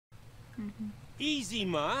Easy,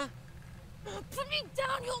 Ma. Put me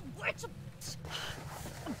down, you witch!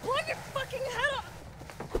 I'll blow your fucking head off!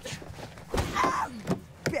 Ah,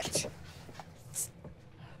 bitch!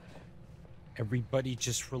 Everybody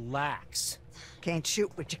just relax. Can't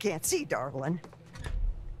shoot what you can't see, darling.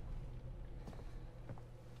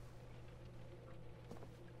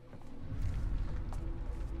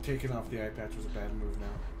 Taking off the eye patch was a bad move now.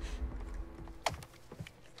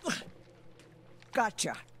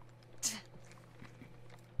 Gotcha.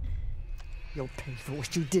 You'll pay for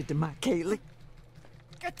what you did to my Kaylee.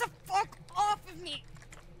 Get the fuck off of me!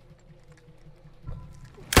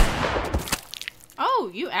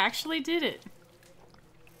 Oh, you actually did it.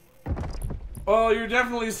 Oh, you're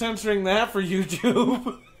definitely censoring that for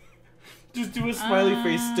YouTube. Just do a smiley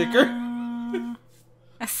face sticker.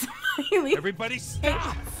 A smiley. Everybody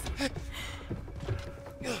stop!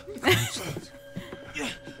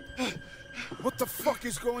 What the fuck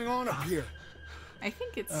is going on up here? I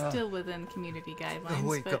think it's still within community guidelines,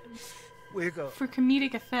 wake but up. Wake up. for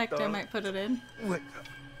comedic effect, I might put it in. Wake up.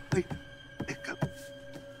 Wake up.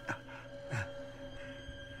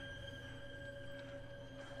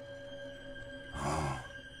 Oh.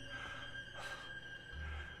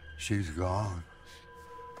 She's gone.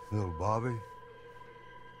 Little Bobby.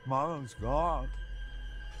 Mama's gone.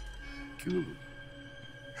 Good.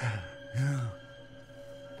 Yeah.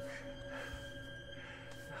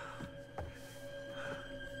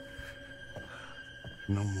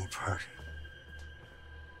 No more party.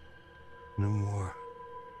 No more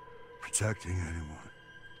protecting anyone.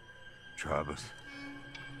 Travis.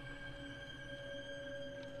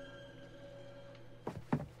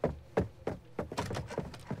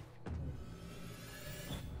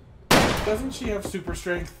 Doesn't she have super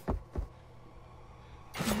strength?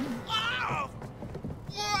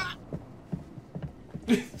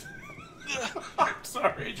 I'm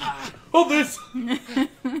sorry. Hold this.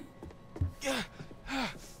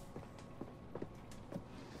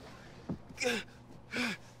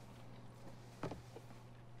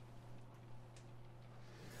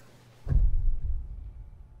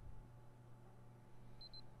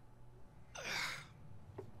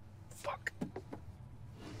 Fuck.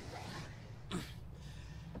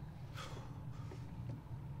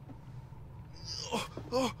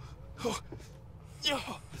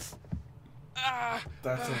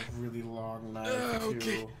 That's a really long knife,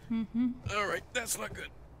 okay. too. All right, that's not good.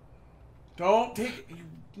 Don't take it.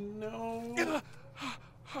 No.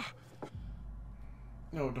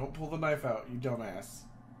 No, don't pull the knife out, you dumbass.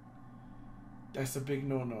 That's a big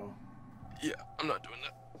no-no. Yeah, I'm not doing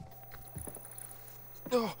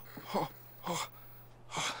that.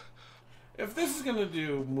 If this is gonna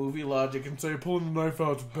do movie logic and say pulling the knife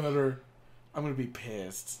out's better, I'm gonna be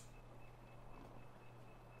pissed.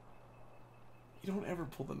 You don't ever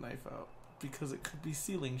pull the knife out because it could be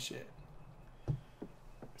sealing shit.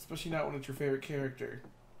 Especially not when it's your favorite character.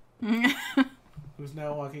 Who's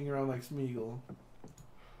now walking around like Smeagol.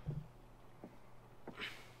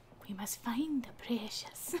 We must find the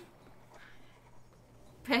precious.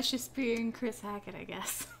 Precious being Chris Hackett, I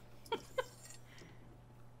guess.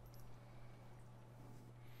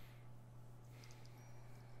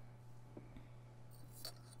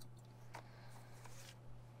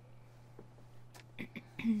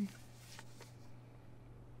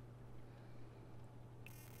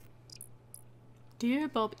 Dear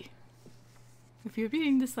Bobby, if you're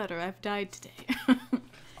reading this letter, I've died today.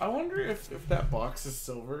 I wonder if that box is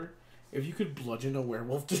silver, if you could bludgeon a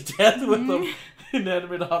werewolf to death with an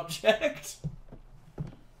inanimate object.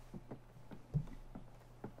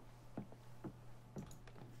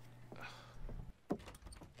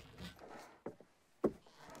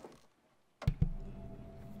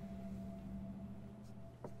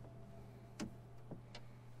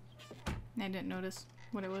 I didn't notice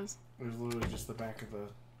what it was. It was literally just the back of the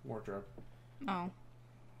wardrobe. Oh.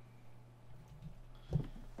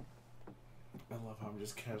 I love how I'm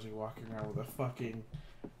just casually walking around with a fucking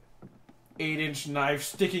 8-inch knife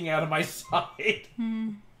sticking out of my side.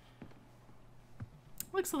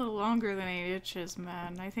 Looks a little longer than 8 inches,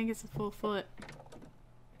 man. I think it's a full foot.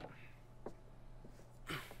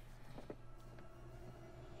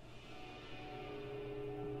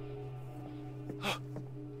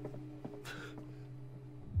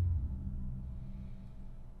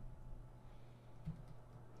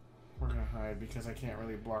 We're gonna hide because I can't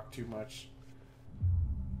really block too much.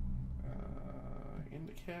 In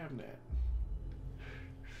the cabinet.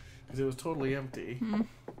 Because it was totally empty.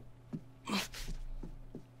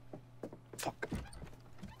 Fuck.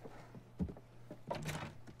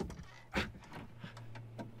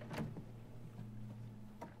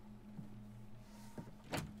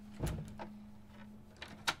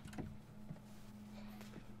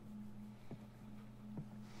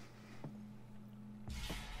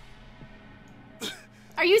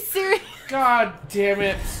 you serious? God damn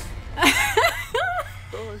it.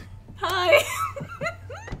 Hi.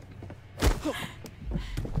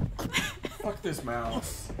 Fuck this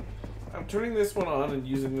mouse. I'm turning this one on and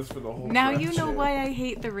using this for the whole Now breath you know shit. why I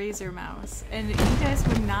hate the Razer mouse. And you guys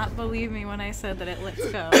would not believe me when I said that it lets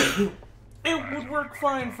go. It would work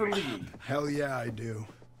fine for Lee. Hell yeah, I do.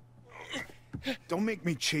 Don't make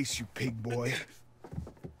me chase you, pig boy.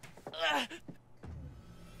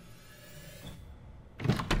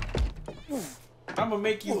 I'm gonna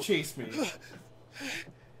make you chase me.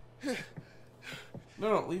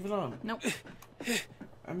 No, leave it on. Nope.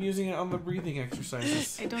 I'm using it on the breathing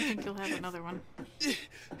exercises. I don't think you'll have another one.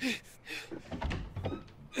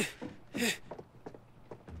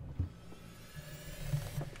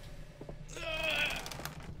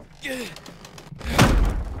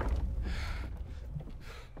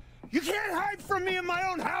 You can't hide from me in my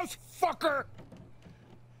own house, fucker!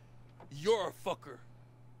 You're a fucker.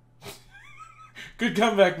 Good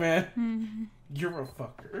comeback, man. You're a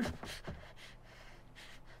fucker.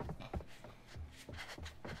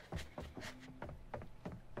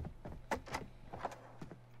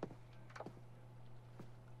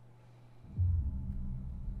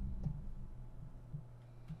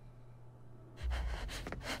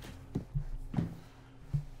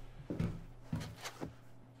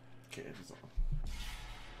 Okay, it is on.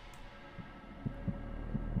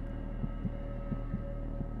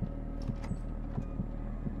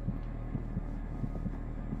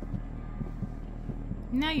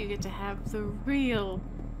 Now you get to have the real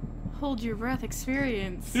hold your breath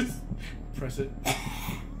experience. Press it.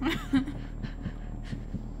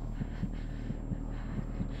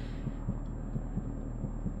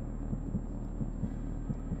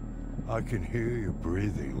 I can hear you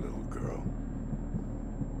breathing, little girl.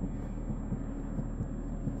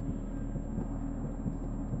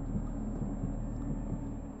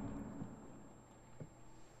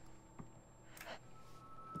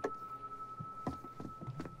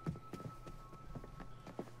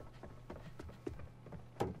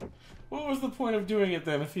 What was the point of doing it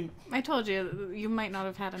then if you... I told you, you might not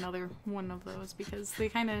have had another one of those because they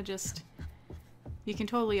kind of just... You can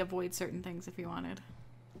totally avoid certain things if you wanted.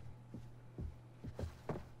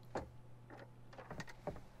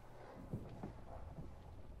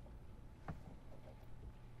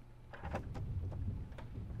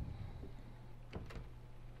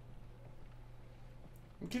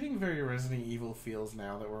 I'm getting very Resident Evil feels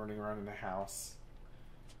now that we're running around in a house.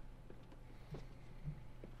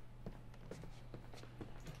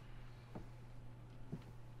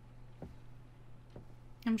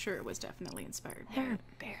 I'm sure it was definitely inspired by There are it.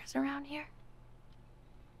 bears around here.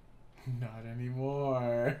 Not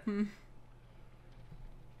anymore. I'm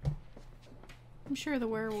sure the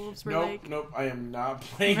werewolves were Nope, like... nope, I am not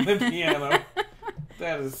playing the piano.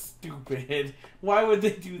 That is stupid. Why would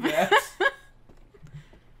they do that?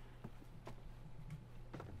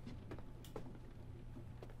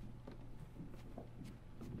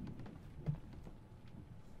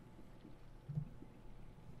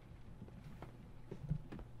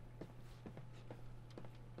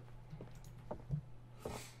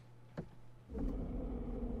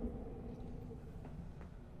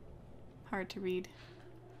 Hard to read.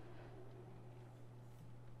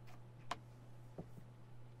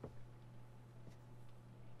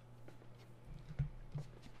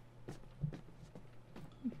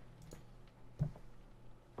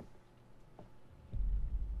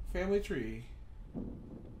 Family tree.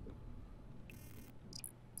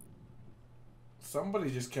 Somebody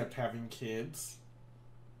just kept having kids.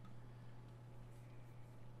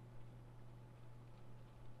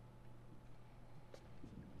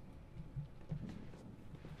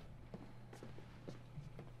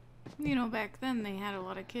 You know, back then they had a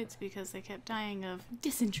lot of kids because they kept dying of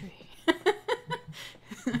dysentery.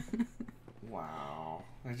 Wow.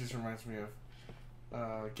 That just reminds me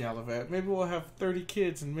of Galavat. Maybe we'll have 30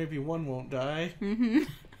 kids and maybe one won't die. Mm-hmm.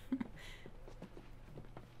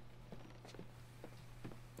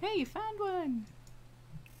 Hey, you found one!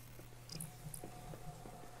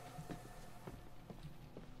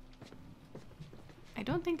 I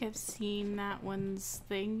don't think I've seen that one's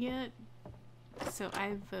thing yet, so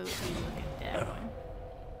I vote we look at that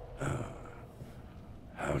one.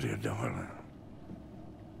 Howdy, darling.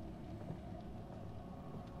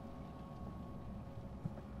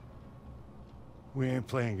 We ain't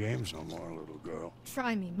playing games no more, little girl.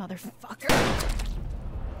 Try me, motherfucker.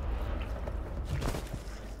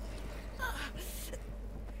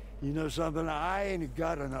 You know something? I ain't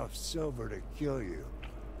got enough silver to kill you,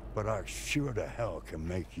 but I sure to hell can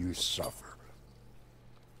make you suffer.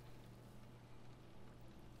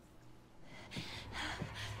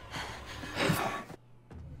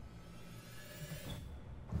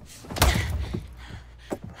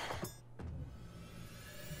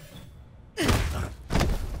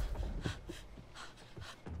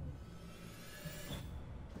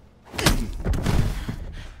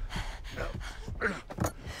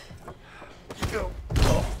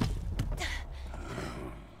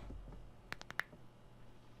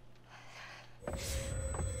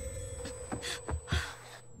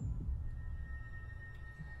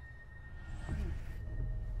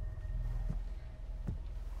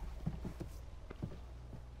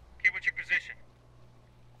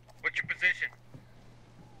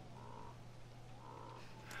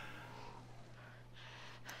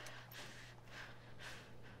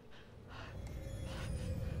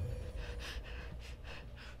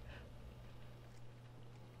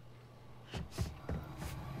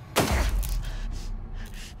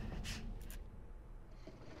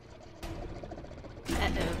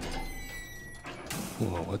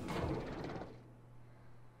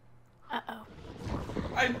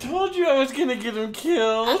 I told you I was gonna get him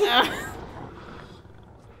killed.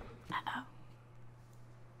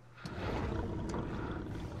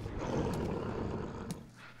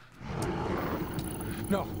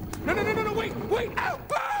 No. No, no, no, no, no, wait, wait! Ow!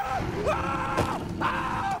 Ah! Ah!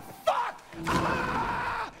 Ah! Fuck!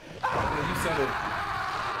 He said it.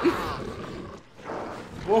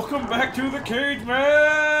 Welcome back to the cage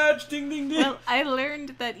match! Ding, ding, ding! Well, I learned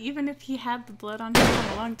that even if he had the blood on him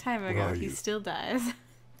a long time ago, he still dies.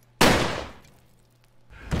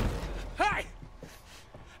 Hey!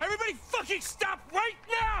 Everybody fucking stop right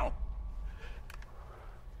now!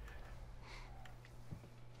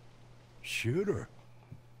 Shoot her.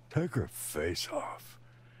 Take her face off.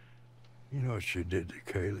 You know what she did to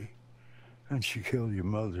Kaylee? And she killed your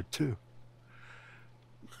mother, too.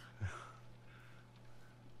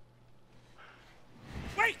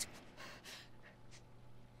 Wait!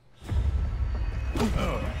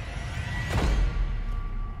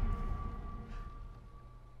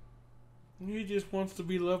 He just wants to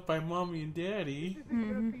be loved by mommy and daddy. This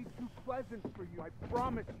isn't gonna be too pleasant for you, I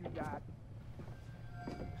promise you that.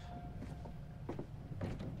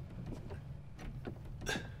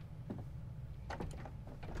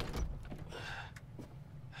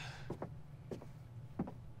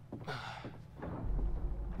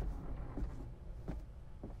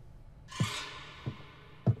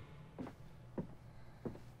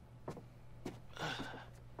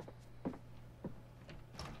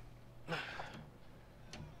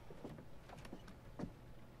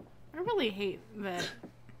 I really hate that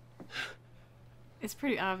it's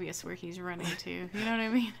pretty obvious where he's running to. You know what I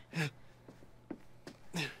mean?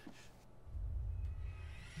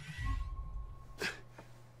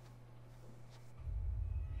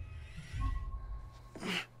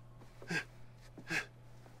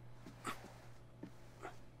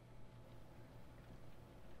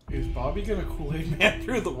 Is Bobby gonna Kool-Aid Man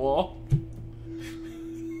through the wall?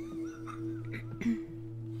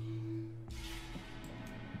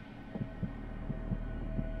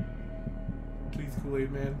 Please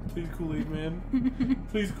Kool-Aid Man. Please Kool-Aid Man.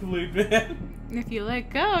 Please Kool-Aid Man. If you let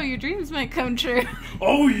go, your dreams might come true.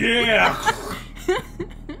 Oh yeah!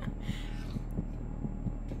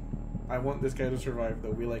 I want this guy to survive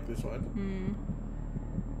though. We like this one.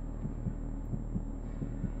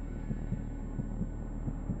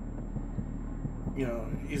 You know,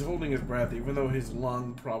 he's holding his breath even though his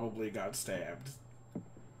lung probably got stabbed.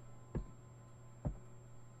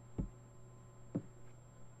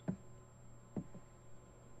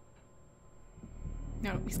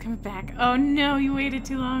 No, he's coming back. Oh no, you waited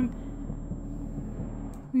too long.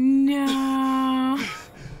 No.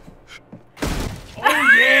 Oh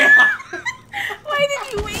yeah! Why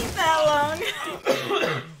did you wait that long?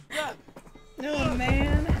 Oh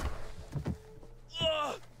man.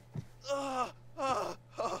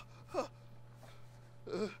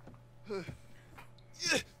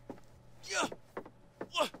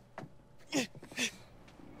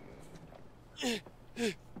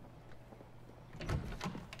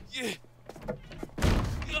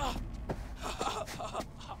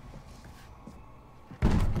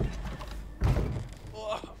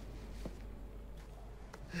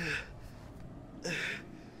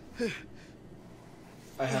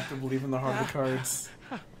 I have to believe in the heart of the cards.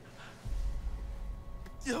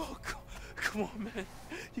 Yo, come on, man.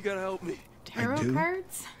 You gotta help me. Tarot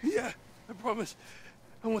cards? Yeah, I promise.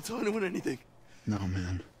 I won't tell anyone anything. No,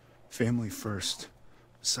 man. Family first.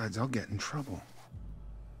 Besides, I'll get in trouble.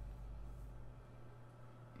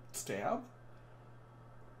 Stab?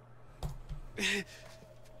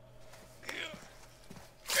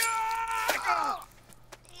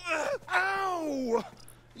 Ow!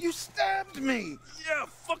 You stabbed me! Yeah,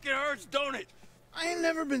 fucking hurts, don't it? I ain't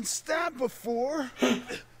never been stabbed before.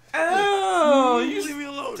 Ow! You Leave me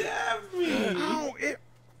alone. stabbed me! Ow, it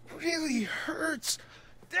really hurts.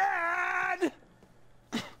 Dad!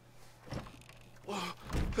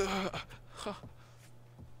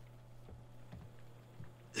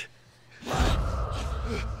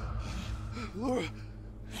 Laura.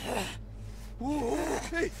 Whoa.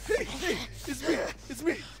 Hey, it's me. It's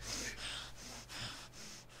me.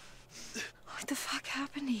 What the fuck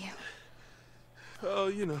happened to you? Oh,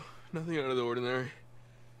 you know, nothing out of the ordinary.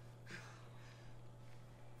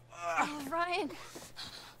 Oh, Ryan.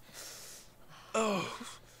 Oh,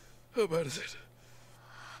 how bad is it?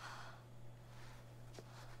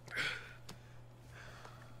 I'm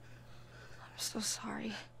so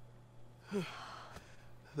sorry.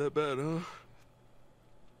 That bad, huh?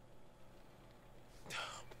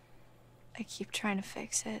 I keep trying to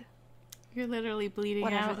fix it. You're literally bleeding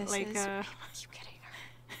Whatever out this like is, a keep getting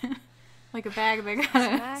hurt. like a bag that got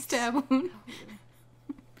a Max. stab wound.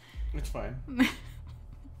 It's fine.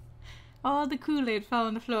 All the Kool-Aid fell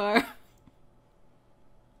on the floor.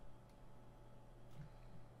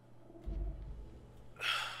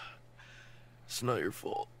 It's not your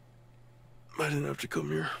fault. I didn't have to come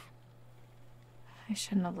here. I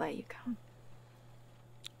shouldn't have let you come.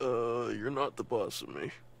 You're not the boss of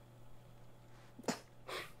me.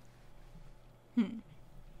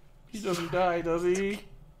 He doesn't die, does he?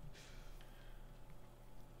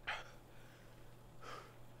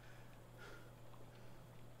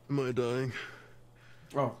 Am I dying?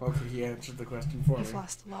 Oh, okay, he answered the question for me. You've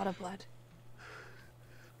lost a lot of blood.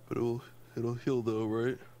 But it'll heal though,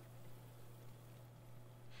 right?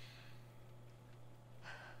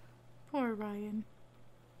 Poor Ryan.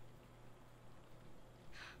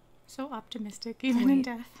 So optimistic, even in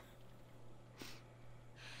death.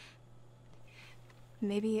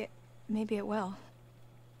 Maybe it will.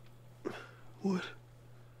 What?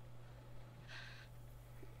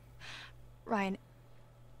 Ryan,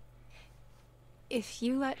 if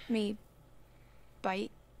you let me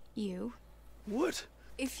bite you... What?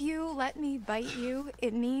 If you let me bite you,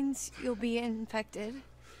 it means you'll be infected.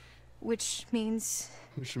 Which means...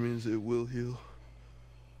 Which means it will heal.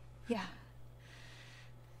 Yeah.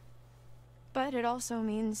 But it also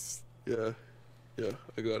means... Yeah,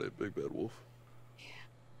 I got it, Big Bad Wolf.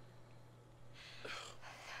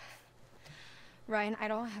 Ryan, I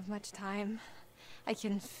don't have much time. I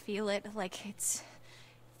can feel it like it's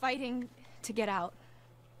fighting to get out.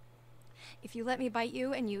 If you let me bite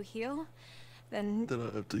you and you heal, then... Then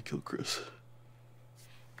I have to kill Chris.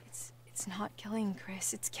 It's not killing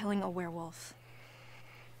Chris, it's killing a werewolf.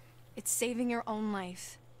 It's saving your own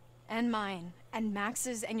life. And mine. And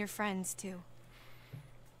Max's and your friends, too.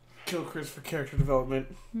 Kill Chris for character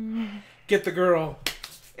development. Get the girl.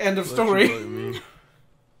 End of story. Let you bite me.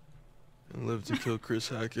 And live to kill Chris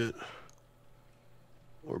Hackett.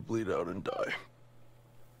 Or bleed out and die.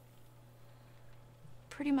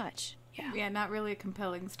 Pretty much, yeah. Yeah, not really a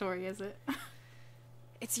compelling story, is it?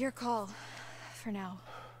 It's your call. For now.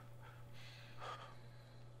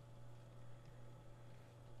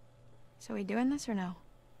 So we doing this or no?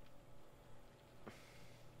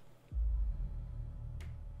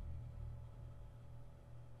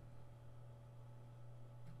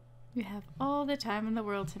 You have all the time in the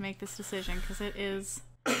world to make this decision, because it is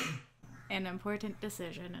an important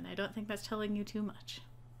decision, and I don't think that's telling you too much.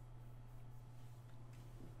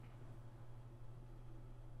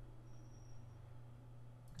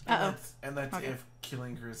 Uh-oh. And that's Okay. if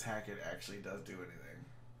killing Chris Hackett actually does do anything.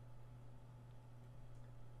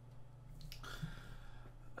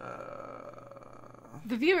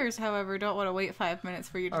 The viewers, however, don't want to wait 5 minutes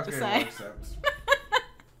for you to Okay, decide. makes sense.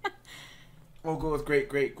 We'll go with great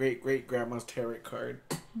grandma's tarot card.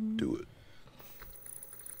 Do it.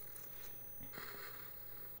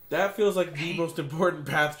 That feels like the most important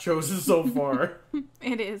path chosen so far.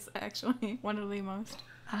 It is, actually, one of the most.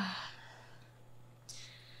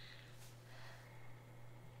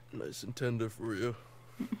 Nice and tender for you.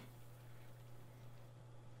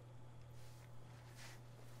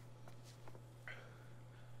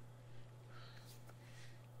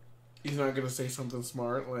 He's not gonna say something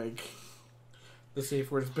smart like the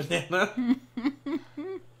safe word is banana.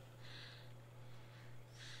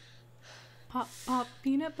 Pop, pop,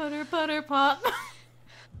 peanut butter, butter, pop.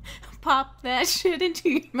 Pop that shit into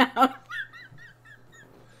your mouth.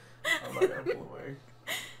 I'm not gonna pull away.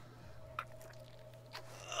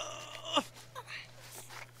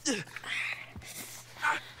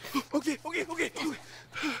 Okay.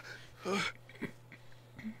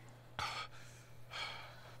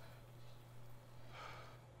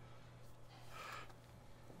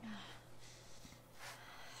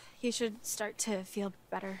 You should start to feel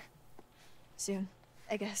better soon,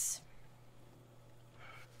 I guess.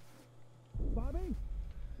 Bobby?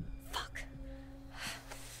 Fuck.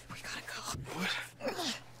 We gotta go. What?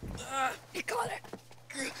 You got it.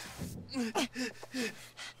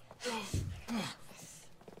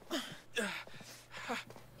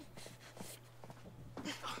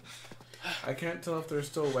 I can't tell if they're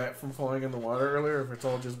still wet from falling in the water earlier or if it's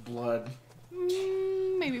all just blood.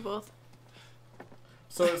 Maybe both.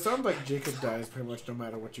 So it sounds like Jacob dies pretty much no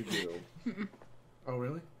matter what you do. Oh,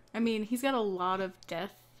 really? I mean, he's got a lot of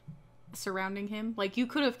death surrounding him. Like, you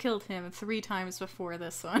could have killed him 3 times before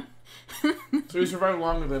this one. So he survived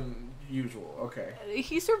longer than usual. Okay.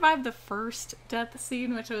 He survived the first death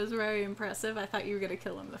scene, which was very impressive. I thought you were going to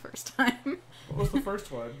kill him the first time. What was the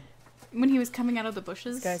first one? When he was coming out of the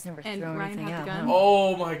bushes This guy's never and thrown Ryan anything had the out, gun. huh?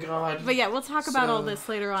 Oh my god. But yeah, we'll talk about all So, this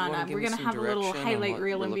later do you on. wanna give We're me going to some have a little direction on highlight what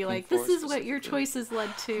reel we're and be looking like, this for is what your specifically? choices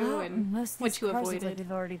led to Well, and most of what these you cars look like avoided.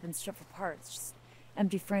 they've already been stripped apart. It's just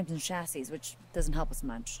empty frames and chassis, which doesn't help us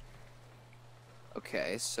much.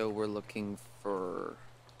 Okay, so we're looking for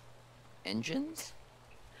engines?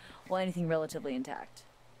 Well, anything relatively intact.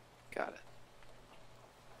 Got it.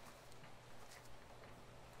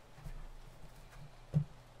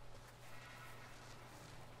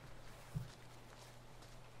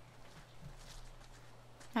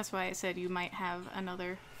 That's why I said you might have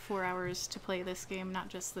another 4 hours to play this game, not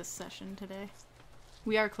just this session today.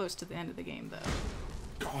 We are close to the end of the game,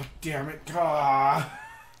 though. God damn it, God.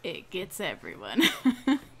 It gets everyone.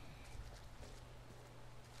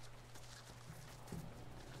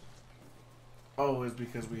 Oh, it's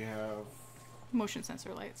because we have... Motion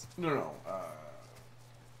sensor lights. No.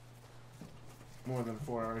 More than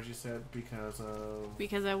 4 hours, you said, because of...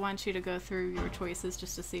 Because I want you to go through your choices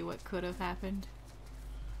just to see what could have happened.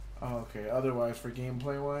 Oh, okay. Otherwise, for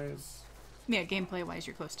gameplay-wise? Yeah, gameplay-wise,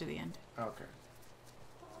 you're close to the end. Okay.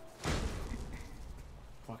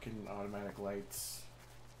 Fucking automatic lights.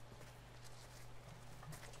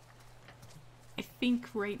 I think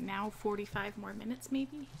right now 45 more minutes,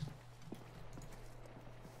 maybe?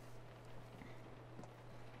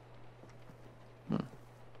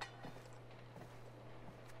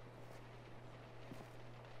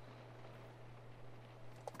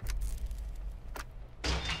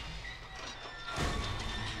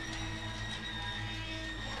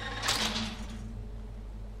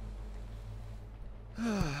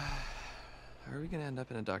 Are we gonna end up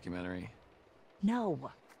in a documentary?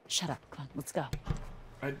 No. Shut up. Come on, let's go.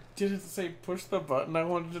 I didn't say push the button. I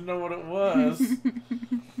wanted to know what it was.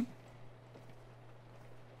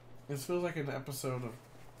 This feels like an episode of...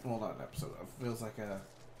 Well, not an episode. It feels like a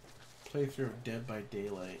playthrough of Dead by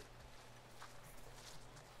Daylight.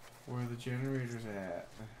 Where are the generators at?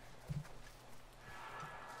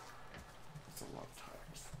 It's a lot of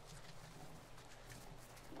times.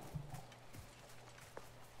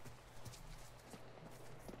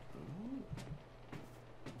 Ooh.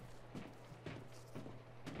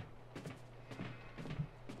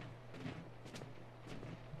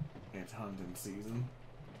 It's hunting season.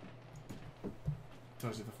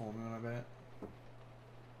 Tells you the full moon, I bet.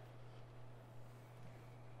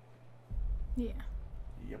 Yeah.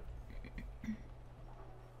 Yep.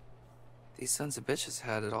 These sons of bitches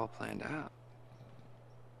had it all planned out.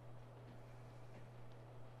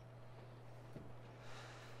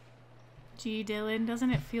 Gee, Dylan, doesn't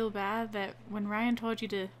it feel bad that when Ryan told you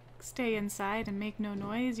to stay inside and make no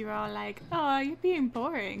noise, you're all like, "Oh, you're being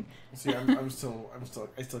boring." See, I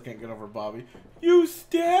still can't get over Bobby. You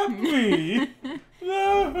stabbed me.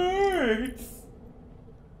 That hurts.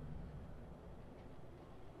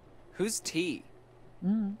 Who's T?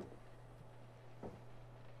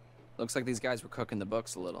 Looks like these guys were cooking the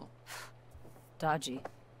books a little. Dodgy.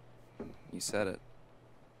 You said it.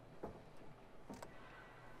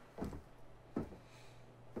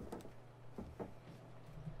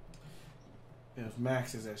 It was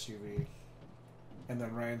Max's SUV. And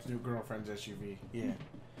then Ryan's new girlfriend's SUV. Yeah.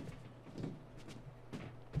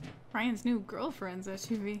 Ryan's new girlfriend's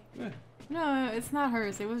SUV. Yeah. No, it's not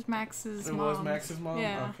hers. It was Max's mom. It was Max's mom?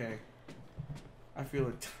 Yeah. Okay. I feel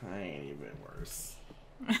a tiny bit worse.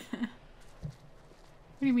 What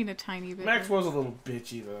do you mean a tiny bit? Max was a little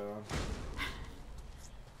bitchy, though.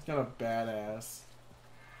 Kind of badass.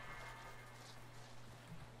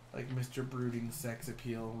 Like Mr. Brooding sex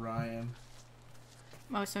appeal, Ryan.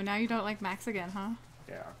 Oh, so now you don't like Max again, huh?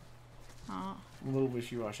 Yeah. Oh. I'm a little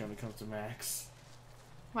wishy-washy when it comes to Max.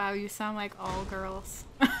 Wow, you sound like all girls.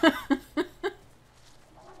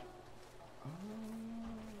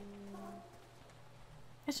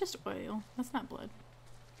 It's just oil. That's not blood.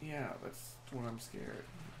 Yeah, that's what I'm scared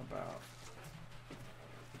about.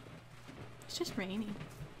 It's just rainy.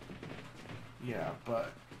 Yeah,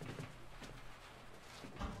 but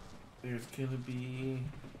there's gonna be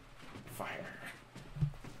fire.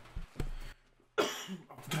 Oh,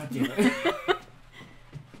 God damn it.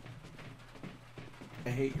 I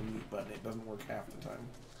hate your mute button. It doesn't work half the time.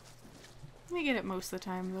 We get it most of the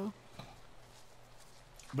time, though.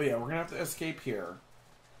 But yeah, we're gonna have to escape here.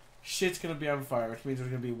 Shit's gonna be on fire, which means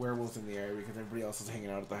there's gonna be werewolves in the area because everybody else is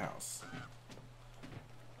hanging out at the house.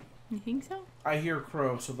 You think so? I hear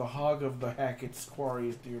crows, so the hog of the Hackett's Quarry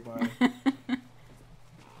is nearby.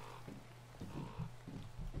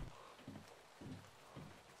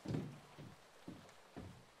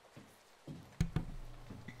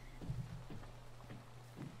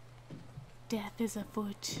 Death is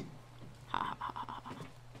afoot. Ha ha ha ha.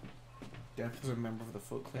 Death is a member of the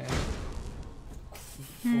Foot Clan.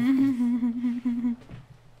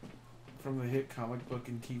 From the hit comic book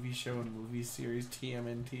and TV show and movie series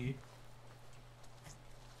TMNT.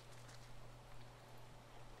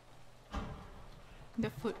 The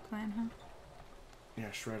Foot Clan, huh? Yeah,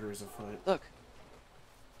 Shredder is afoot. Look.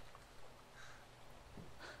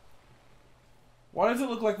 Why does it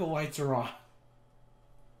look like the lights are on?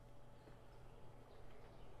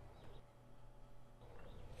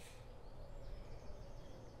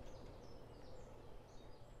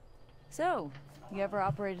 So, you ever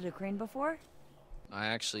operated a crane before? I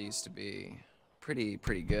actually used to be pretty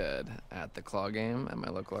good at the claw game at my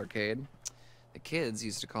local arcade. The kids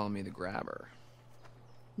used to call me the grabber.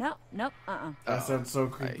 No, nope, That sounds so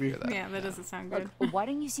creepy. Yeah, that doesn't sound good. Look, why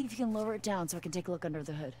don't you see if you can lower it down so I can take a look under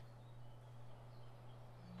the hood?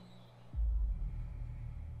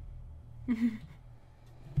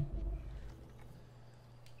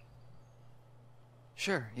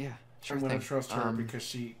 Sure, yeah. Sure I'm gonna thing. trust her because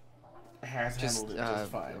she has handled it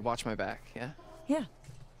just fine. Watch my back, yeah? Yeah.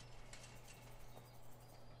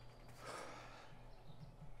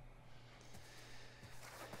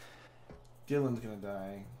 Dylan's gonna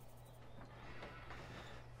die.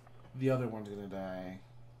 The other one's gonna die.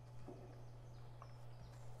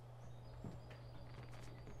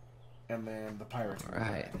 And then the pirate's gonna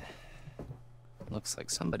die. Looks like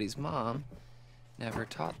somebody's mom never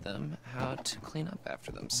taught them how to clean up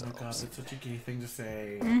after Oh my themselves. god, that's such a gay thing to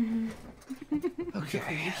say.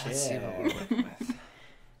 Okay, let's see what we're working with.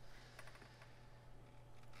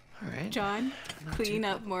 Alright. John, clean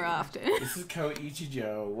up more often. This is Koichi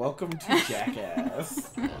Joe. Welcome to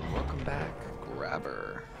Jackass. And welcome back,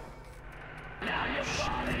 Grabber.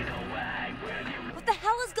 What the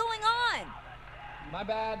hell is going on? My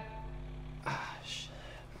bad. Ah, shit.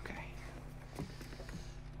 Okay.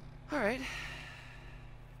 Alright.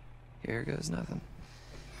 Here goes nothing.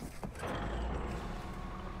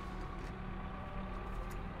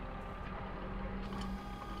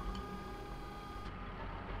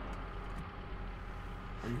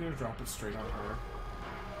 Are you gonna drop it straight on her?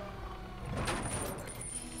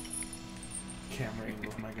 Camera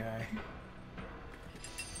angle, my guy.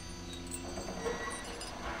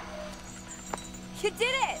 You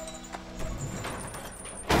did it!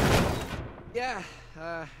 Yeah,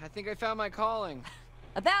 I think I found my calling.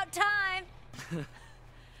 About time!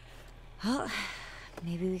 Well,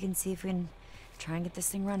 maybe we can see if we can try and get this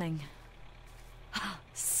thing running.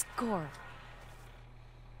 Score.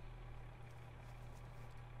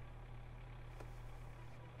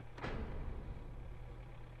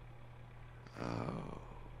 Oh,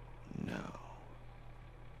 no.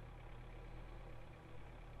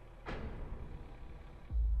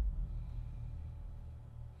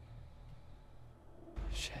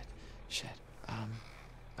 Shit.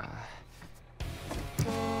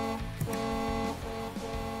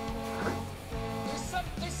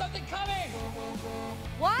 There's something coming!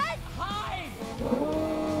 What? Hide!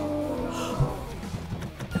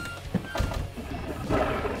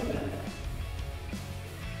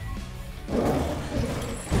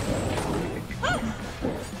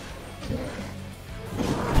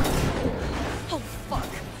 Oh,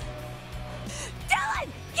 fuck. Dylan!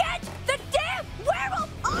 Get the damn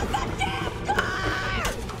werewolf on the damn car!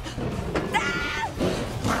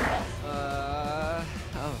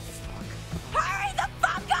 Oh, fuck. Hurry the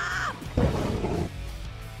fuck up!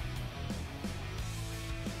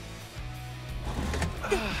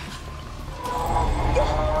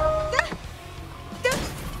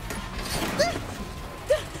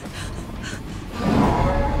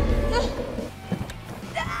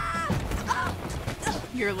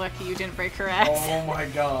 You're lucky you didn't break her ass. Oh my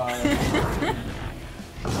god.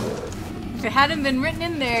 If it hadn't been written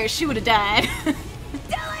in there, she would have died.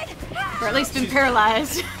 Or at least been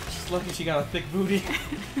paralyzed. She's lucky she got a thick booty.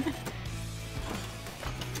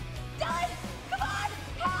 Dylan! Come on!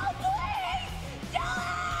 Help, please!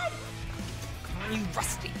 Dylan! Come on, you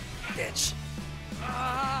rusty bitch.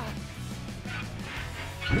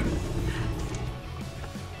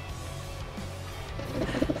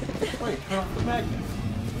 Wait, turn off the magnet.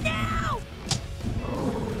 Now!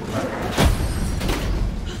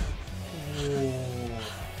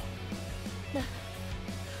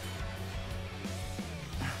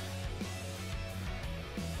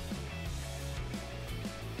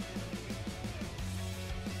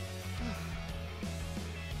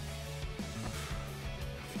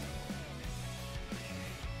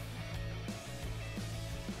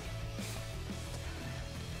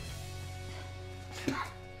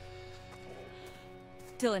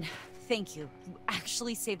 Dylan, thank you. You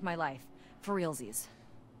actually saved my life. For realsies.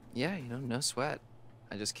 Yeah, no sweat.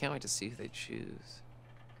 I just can't wait to see who they choose.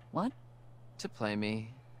 What? To play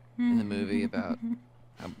me in the movie about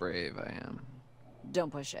how brave I am.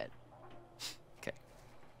 Don't push it. Okay.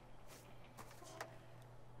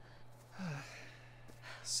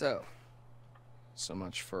 So, So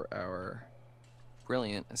much for our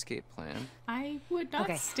brilliant escape plan. I would not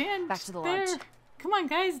Okay, stand back to the there. lodge. Come on,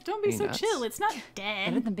 guys, don't be Are you so nuts? chill. It's not Better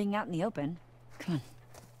dead. than being out in the open. Come on.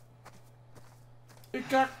 It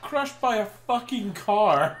got crushed by a fucking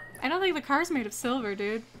car. I don't think the car's made of silver,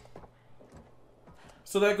 dude.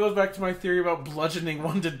 So that goes back to my theory about bludgeoning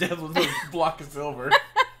one to death with a block of silver.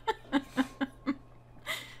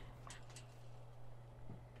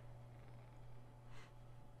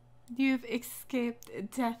 You've escaped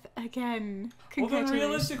death again. Well, then Congratulations.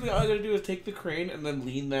 realistically, all I gotta do is take the crane and then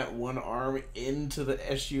lean that one arm into the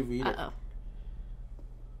SUV. Uh-oh.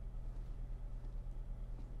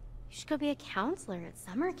 You should go be a counselor at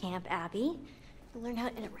summer camp, Abby. You'll learn how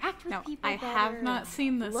to interact with No, people I better. have not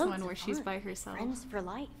seen this Loads one of where she's fun. by herself. Friends for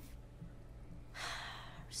life. I'm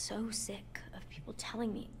so sick of people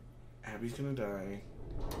telling me. Abby's gonna die.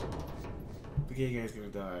 The gay guy's gonna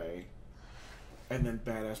die. And then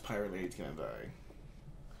badass pirate lady's gonna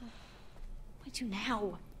die. What do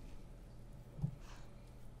now?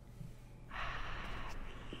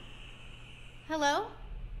 Hello?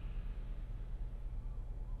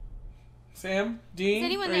 Sam? Dean? Is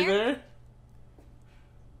anyone are you there? there?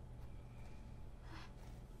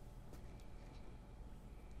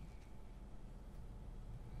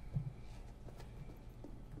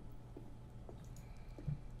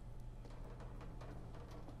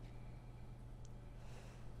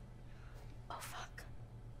 Oh, fuck.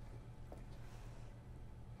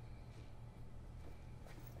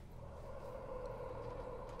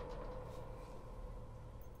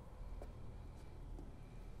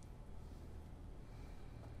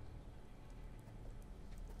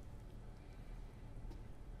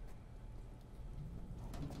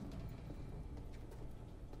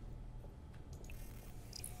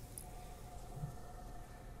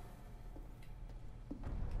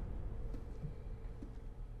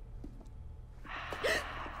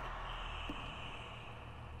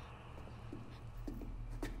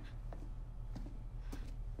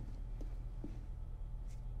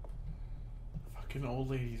 Fucking old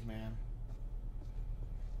ladies, man.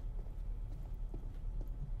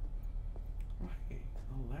 Right,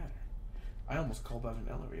 a ladder. I almost called that an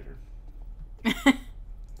elevator.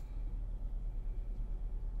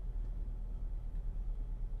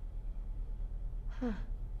 Huh.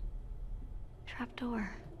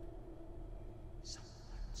 Trapdoor.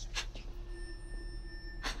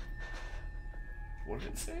 What did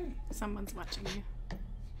it say? Someone's watching you.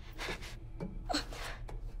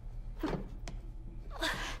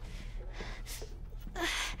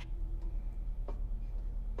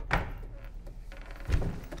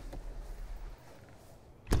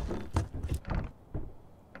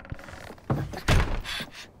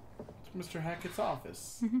 It's Mr. Hackett's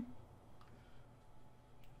office.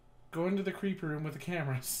 Go into the creepy room with the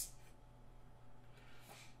cameras.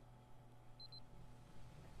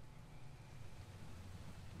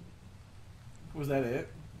 Was that it?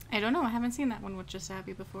 I don't know. I haven't seen that one with just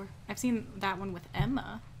Abby before. I've seen that one with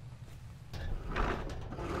Emma.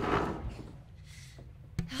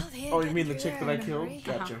 Oh, you mean the chick that I killed?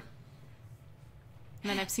 Gotcha. And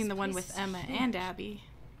then I've seen the one with Emma and Abby.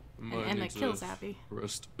 And Emma kills Abby.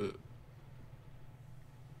 Rest of it.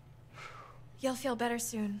 You'll feel better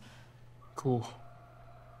soon. Cool.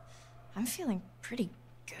 I'm feeling pretty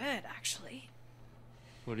good, actually.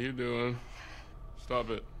 What are you doing? Stop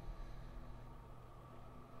it.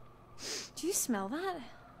 Do you smell that?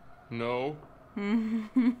 No.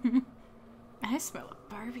 I smell a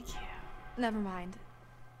barbecue. Never mind.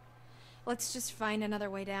 Let's just find another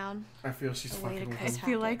way down. I feel she's A way fucking to with I him. cut-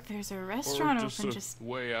 feel like there's a restaurant Or just open a just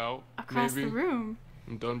way out. across maybe. the room.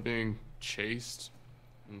 I'm done being chased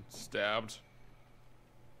and stabbed.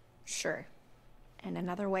 Sure. And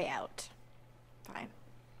another way out. Fine.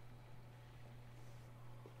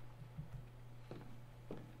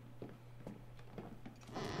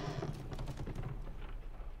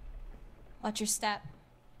 Watch your step.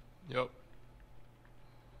 Yep.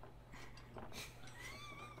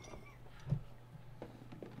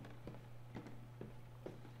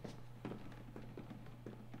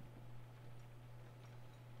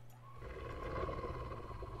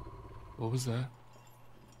 What was that?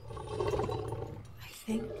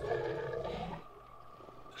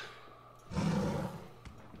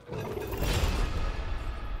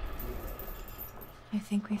 I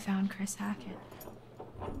think we found Chris Hackett.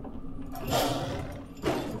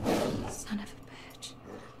 Son of a bitch.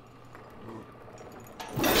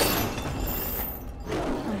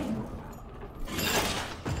 Fine.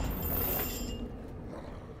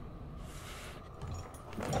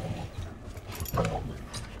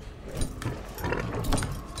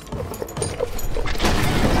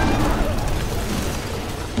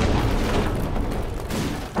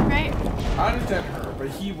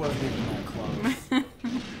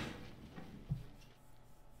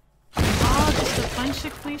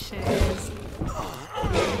 shit is.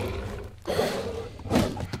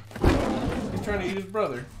 He's trying to eat his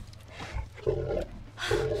brother.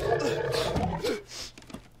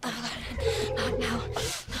 Not now.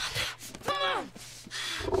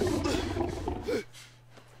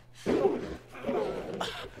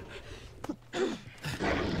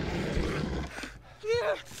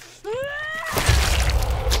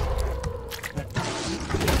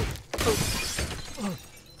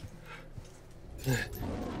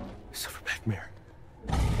 Silverback mirror.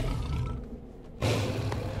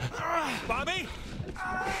 Bobby!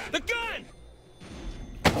 The gun!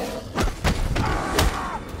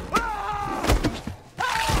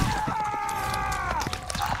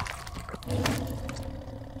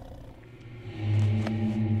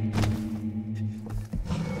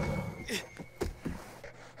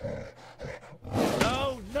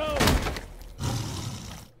 No, no!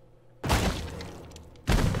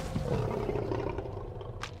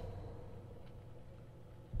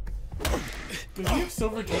 Does he have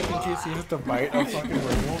silver teeth in case he has to bite a fucking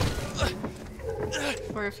werewolf?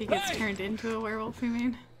 Or if he gets turned into a werewolf, you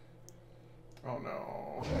mean? Oh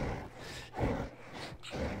no.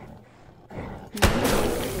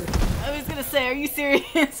 I was gonna say, are you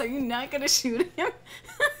serious? Are you not gonna shoot him?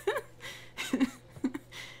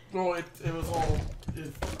 Well, it was all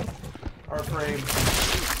our frame.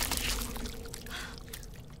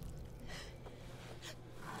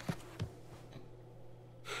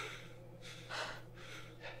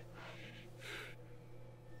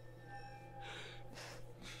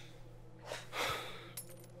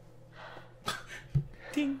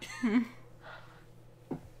 Ding.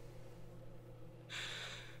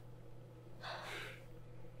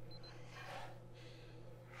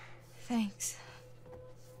 Thanks.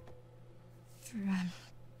 For,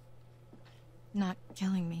 not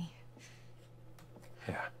killing me.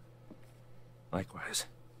 Yeah. Likewise.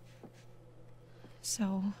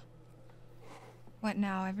 So, what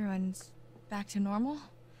now? Everyone's back to normal?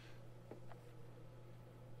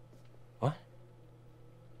 What?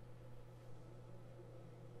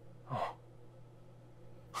 Oh.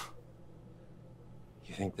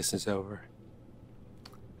 You think this is over?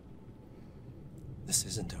 This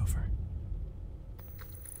isn't over.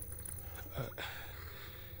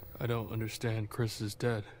 I don't understand. Chris is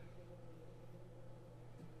dead.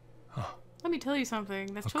 Let me tell you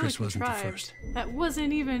something. That's Oh, totally Chris wasn't the contrived. first. That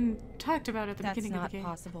wasn't even talked about at the That's beginning of not the game.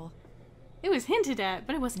 possible. It was hinted at,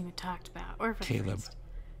 but it wasn't even talked about or Caleb. referenced.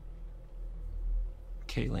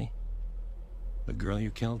 Kaylee. The girl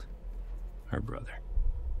you killed? Her brother.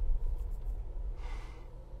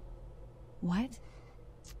 What?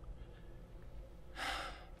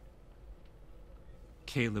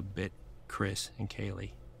 Caleb bit Chris and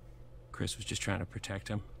Kaylee. Chris was just trying to protect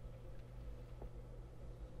him.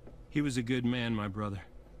 He was a good man, my brother.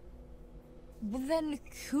 Well, then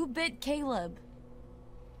who bit Caleb?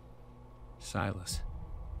 Silas.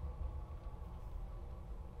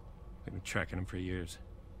 We've been tracking him for years.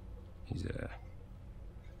 He's a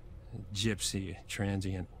gypsy, a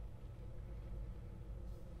transient.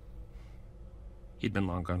 He'd been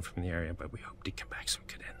long gone from the area, but we hoped he'd come back so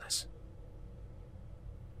we could end this.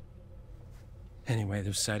 Anyway,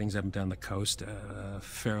 there's sightings up and down the coast. A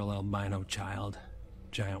feral albino child,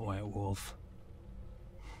 giant white wolf.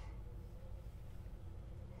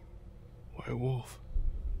 White wolf.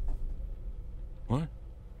 What?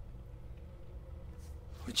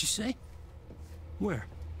 What'd you say? Where?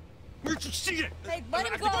 Where'd you see it? Hey, let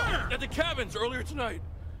him go! At the cabins earlier tonight.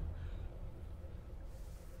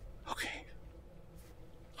 Okay.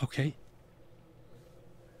 Okay.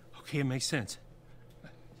 Okay, it makes sense.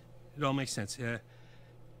 It all makes sense.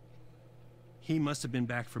 He must have been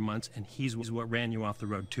back for months, and he's what ran you off the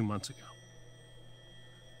road 2 months ago.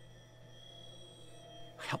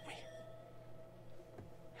 Help me.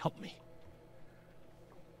 Help me.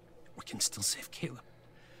 We can still save Caleb.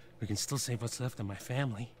 We can still save what's left of my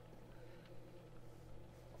family.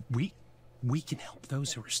 We can help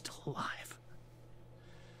those who are still alive.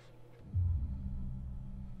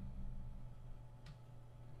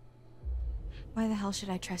 Why the hell should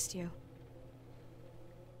I trust you?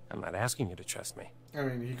 I'm not asking you to trust me. I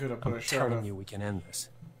mean, he could have put I'm a shot telling of... you we can end this.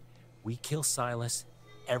 We kill Silas,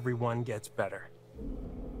 everyone gets better.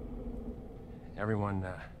 Everyone,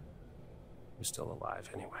 who's still alive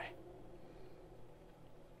anyway.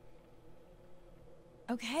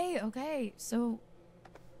 Okay, so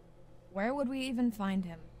where would we even find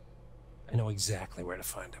him? I know exactly where to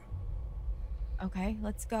find him. Okay,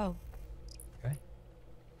 let's go. Okay.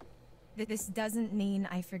 This doesn't mean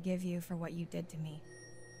I forgive you for what you did to me.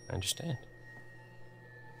 I understand.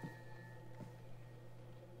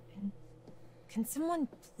 Can someone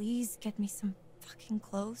please get me some fucking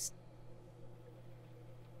clothes?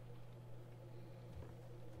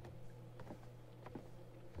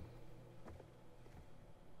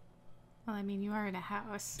 Well, I mean, you are in a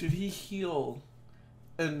house. Did he heal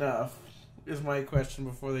enough? Is my question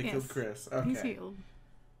before they killed Chris. Okay. He's healed.